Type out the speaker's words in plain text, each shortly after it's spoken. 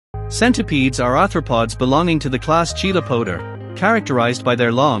Centipedes are arthropods belonging to the class Chelopoda, characterized by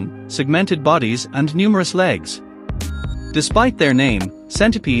their long, segmented bodies and numerous legs. Despite their name,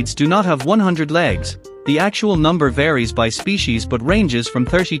 centipedes do not have 100 legs. The actual number varies by species but ranges from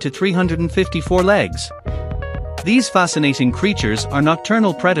 30 to 354 legs. These fascinating creatures are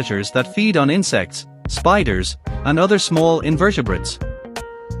nocturnal predators that feed on insects, spiders, and other small invertebrates.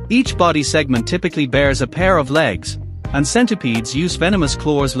 Each body segment typically bears a pair of legs, and centipedes use venomous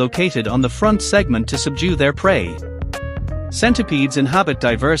claws located on the front segment to subdue their prey. Centipedes inhabit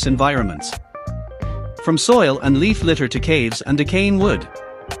diverse environments, from soil and leaf litter to caves and decaying wood.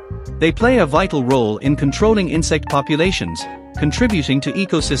 They play a vital role in controlling insect populations, contributing to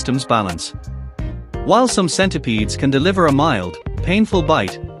ecosystems balance. While some centipedes can deliver a mild, painful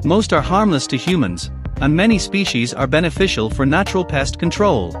bite, most are harmless to humans, and many species are beneficial for natural pest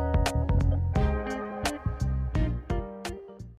control.